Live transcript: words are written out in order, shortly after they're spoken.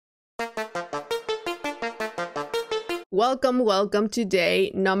Welcome to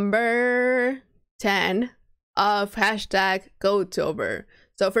day number 10 of #Codetober.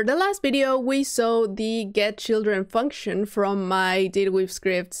 So for the last video, we saw the getChildren function from my DataWeave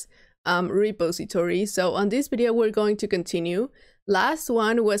Scripts repository. So on this video, we're going to continue. Last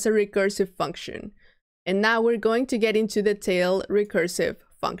one was a recursive function. And now we're going to get into the tail-recursive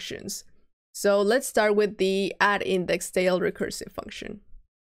functions. So let's start with the addIndexTailRecursive function.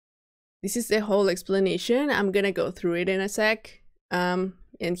 This is the whole explanation. I'm gonna go through it in a sec. And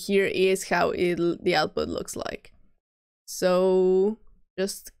here is how the output looks like. So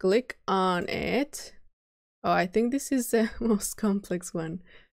just click on it. Oh, I think this is the most complex one.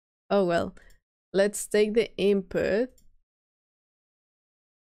 Oh well, let's take the input.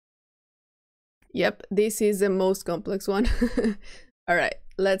 Yep, this is the most complex one. All right,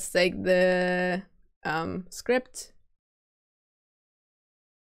 let's take the script.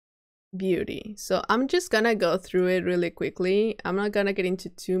 Beauty. So I'm just gonna go through it really quickly. I'm not gonna get into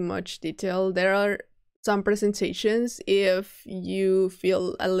too much detail. There are some presentations if you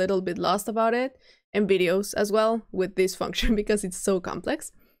feel a little bit lost about it, and videos as well with this function because it's so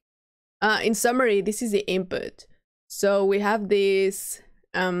complex. In summary, this is the input. So we have this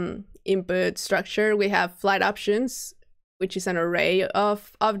input structure. We have flight options, which is an array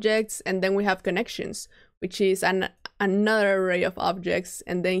of objects, and then we have connections, which is another array of objects,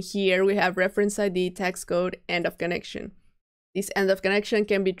 and then here we have reference ID, text code, end of connection. This end of connection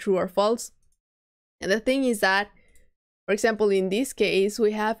can be true or false. And the thing is that, for example, in this case,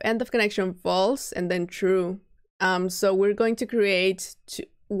 we have end of connection false and then true. So we're going to create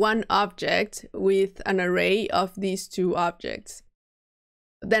one object with an array of these two objects.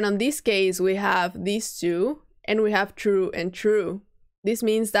 Then on this case, we have these two, and we have true and true. This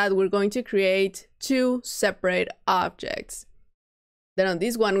means that we're going to create two separate objects. Then on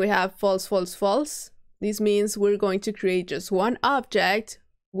this one, we have false, false, false. This means we're going to create just one object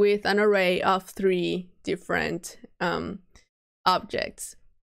with an array of three different objects.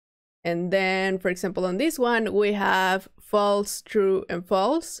 And then, for example, on this one, we have false, true, and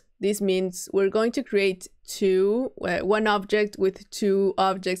false. This means we're going to create one object with two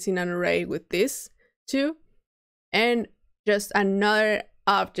objects in an array with this two, and just another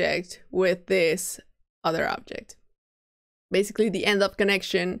object with this other object. Basically, the end of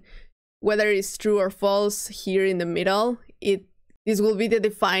connection, whether it's true or false here in the middle, this will be the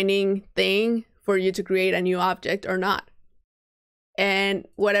defining thing for you to create a new object or not. And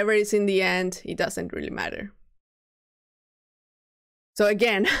whatever is in the end, it doesn't really matter. So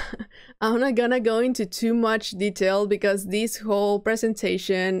again, I'm not gonna go into too much detail because this whole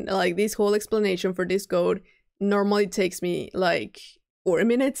presentation, like this whole explanation for this code, normally takes me like 4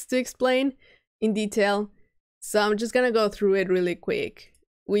 minutes to explain in detail. So I'm just gonna go through it really quick.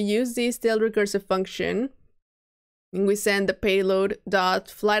 We use this tail-recursive function, and we send the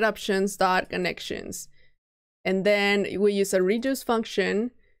payload.flightOptions.connections. And then we use a reduce function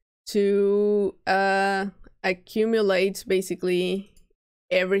to accumulate basically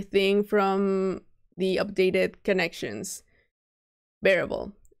everything from the updated connections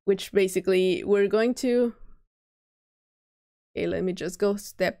variable, which basically we're going to... Okay, let me just go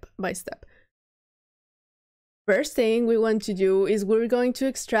step by step. First thing we want to do is we're going to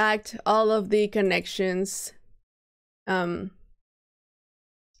extract all of the connections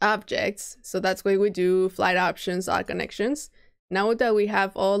objects. So that's why we do flight options connections. Now that we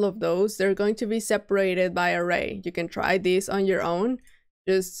have all of those, they're going to be separated by array. You can try this on your own.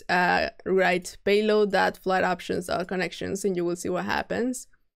 Just write payload.flightOptions.connections and you will see what happens.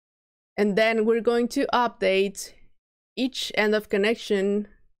 And then we're going to update each end of connection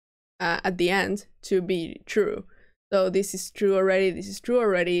at the end to be true. So this is true already, this is true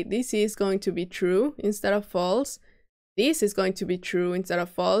already, this is going to be true instead of false, this is going to be true instead of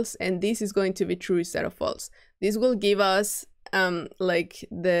false, and this is going to be true instead of false. This will give us like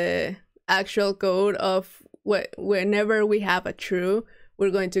the actual code of whenever we have a true,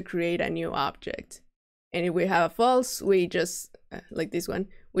 we're going to create a new object. And if we have a false, we just, like this one,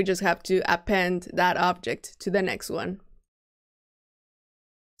 we just have to append that object to the next one.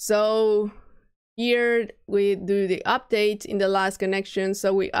 So here we do the update in the last connection.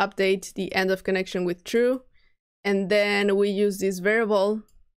 So we update the end of connection with true. And then we use this variable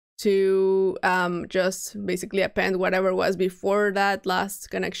to just basically append whatever was before that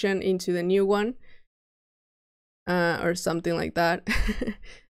last connection into the new one. Or something like that.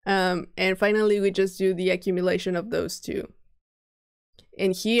 And finally, we just do the accumulation of those two.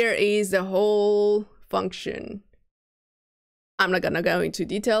 And here is the whole function. I'm not gonna go into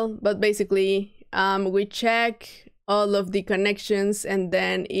detail, but basically we check all of the connections, and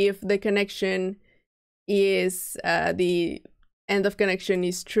then if the connection is the end of connection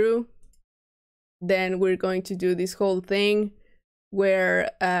is true, then we're going to do this whole thing where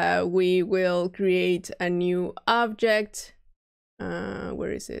we will create a new object.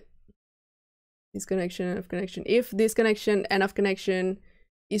 Where is it? This connection, end of connection. If this connection, end of connection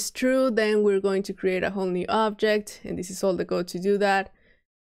is true, then we're going to create a whole new object, and this is all the code to do that,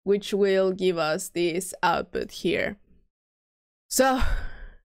 which will give us this output here. So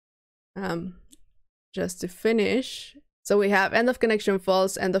just to finish, so we have end of connection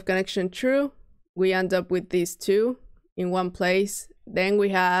false, end of connection true. We end up with these two in one place. Then we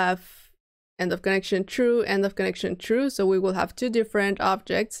have end of connection true, end of connection true. So we will have two different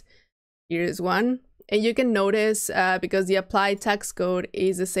objects. Here is one. And you can notice because the applied tax code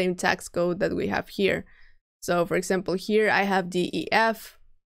is the same tax code that we have here. So for example, here I have DEF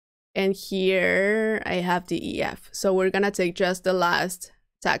and here I have DEF. So we're gonna take just the last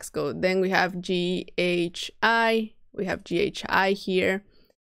tax code. Then we have GHI, we have GHI here.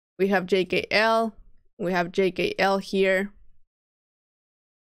 We have JKL, we have JKL here.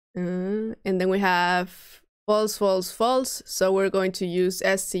 And then we have false, false, false. So we're going to use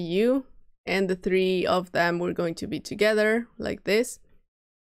SCU, and the three of them we're going to be together like this.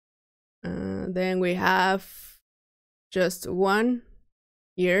 Then we have just one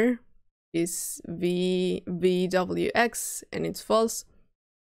here, is VWX, and it's false.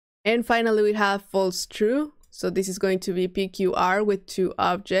 And finally we have false true. So this is going to be PQR with two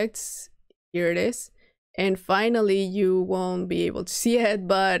objects. Here it is. And finally, you won't be able to see it,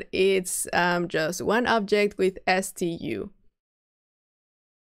 but it's just one object with STU.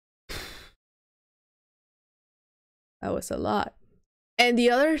 That was a lot. And the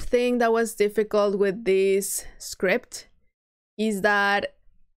other thing that was difficult with this script is that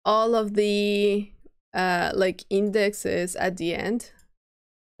all of the like indexes at the end.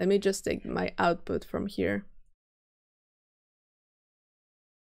 Let me just take my output from here.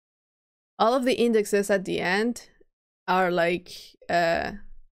 All of the indexes at the end are like,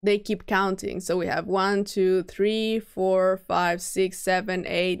 they keep counting. So we have 1, 2, 3, 4, 5, 6, 7,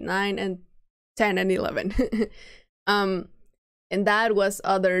 8, 9, and 10 and 11. And that was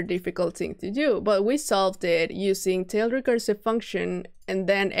other difficult thing to do, but we solved it using tail-recursive function. And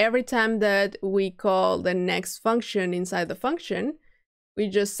then every time that we call the next function inside the function, we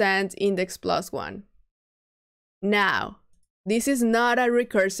just send index +1. Now, this is not a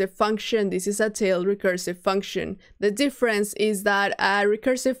recursive function, this is a tail-recursive function. The difference is that a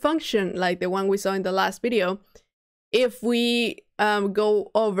recursive function, like the one we saw in the last video, if we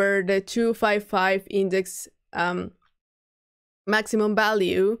go over the 255 index maximum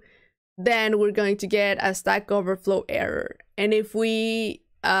value, then we're going to get a Stack Overflow error. And if we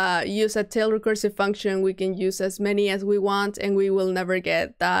use a tail-recursive function, we can use as many as we want and we will never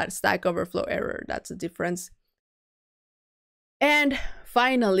get that Stack Overflow error. That's the difference. And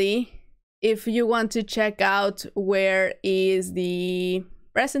finally, if you want to check out where is the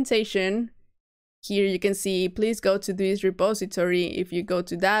presentation, here you can see, please go to this repository. If you go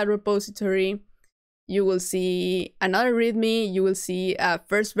to that repository, you will see another README. You will see a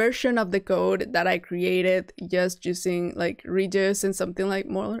first version of the code that I created just using like regex and something like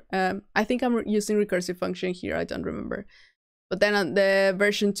more. I think I'm using recursive function here, I don't remember. But then on the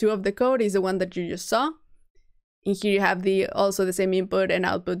version 2 of the code is the one that you just saw. And here you have also the same input and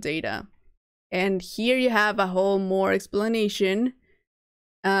output data. And here you have a whole more explanation.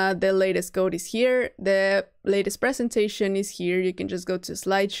 The latest code is here. The latest presentation is here. You can just go to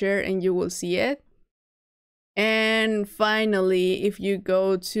SlideShare and you will see it. And finally, if you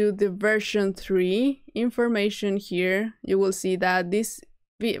go to the version 3 information here, you will see that this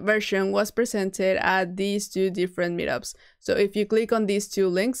version was presented at these 2 different meetups. So if you click on these 2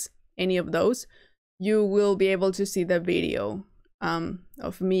 links, any of those, you will be able to see the video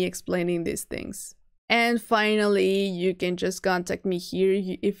of me explaining these things. And finally, you can just contact me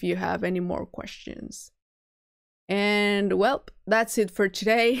here if you have any more questions. And well, that's it for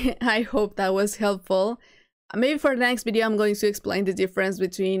today. I hope that was helpful. Maybe for the next video, I'm going to explain the difference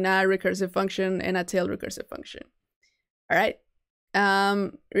between a recursive function and a tail recursive function. All right.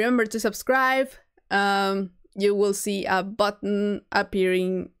 Remember to subscribe. You will see a button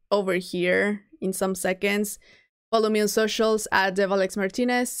appearing over here in some seconds. Follow me on socials at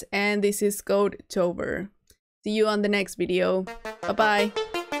 @DevAlexMartinez, and this is Code Tober. See you on the next video. Bye-bye.